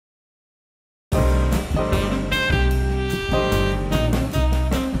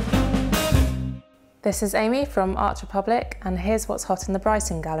This is Amy from Artrepublic, and here's what's hot in the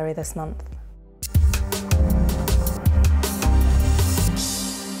Brighton gallery this month.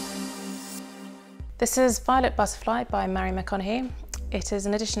 This is Violet Butterfly by Marion McConaghie. It is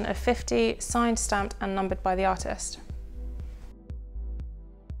an edition of 50, signed, stamped and numbered by the artist.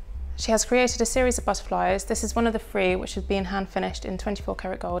 She has created a series of butterflies. This is one of the 3 which has been hand finished in 24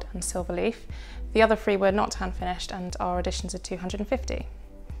 karat gold and silver leaf. The other 3 were not hand finished and are editions of 250.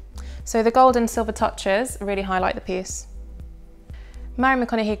 So the gold and silver touches really highlight the piece. Marion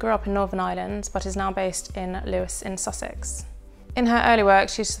McConaghie grew up in Northern Ireland but is now based in Lewes in Sussex. In her early work,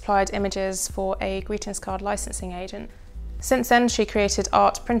 she supplied images for a greetings card licensing agent. Since then, she created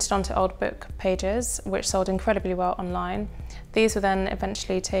art printed onto old book pages, which sold incredibly well online. These were then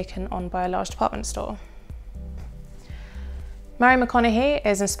eventually taken on by a large department store. Marion McConaghie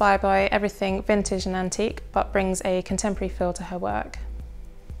is inspired by everything vintage and antique, but brings a contemporary feel to her work.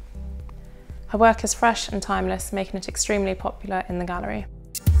 Her work is fresh and timeless, making it extremely popular in the gallery.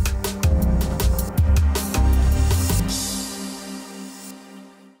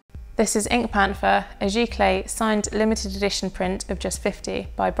 This is Ink Panther, a giclée signed limited edition print of just 50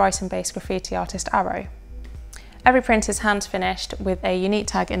 by Brighton-based graffiti artist Aroe. Every print is hand finished with a unique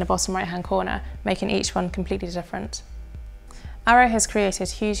tag in the bottom right hand corner, making each one completely different. Aroe has created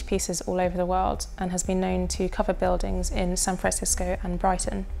huge pieces all over the world and has been known to cover buildings in San Francisco and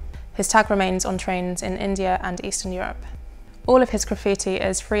Brighton. His tag remains on trains in India and Eastern Europe. All of his graffiti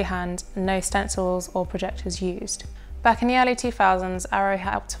is freehand, no stencils or projectors used. Back in the early 2000s, Aroe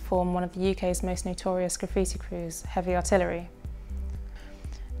helped form one of the UK's most notorious graffiti crews, Heavy Artillery.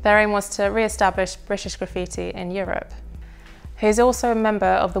 Their aim was to re-establish British graffiti in Europe. He is also a member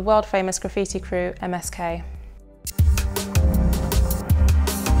of the world-famous graffiti crew MSK.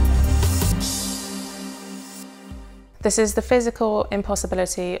 This is The Physical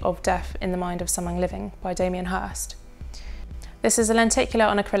Impossibility of Death in the Mind of Someone Living by Damien Hirst. This is a lenticular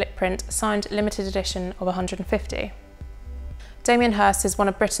on acrylic print, signed limited edition of 150. Damien Hirst is one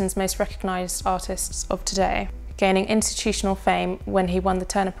of Britain's most recognised artists of today, gaining institutional fame when he won the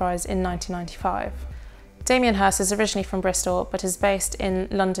Turner Prize in 1995. Damien Hirst is originally from Bristol but is based in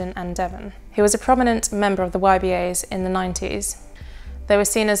London and Devon. He was a prominent member of the YBAs in the 90s. They were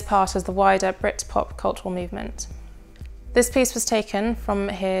seen as part of the wider Britpop cultural movement. This piece was taken from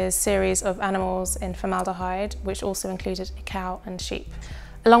his series of animals in formaldehyde, which also included a cow and sheep.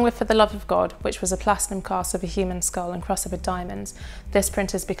 Along with For the Love of God, which was a platinum cast of a human skull encrusted with diamonds, this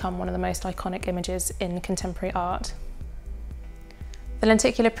print has become one of the most iconic images in contemporary art. The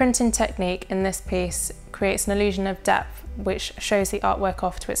lenticular printing technique in this piece creates an illusion of depth, which shows the artwork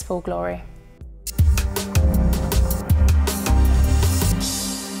off to its full glory.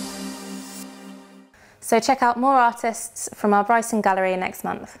 So check out more artists from our Brighton gallery next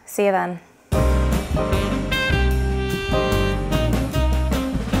month. See you then.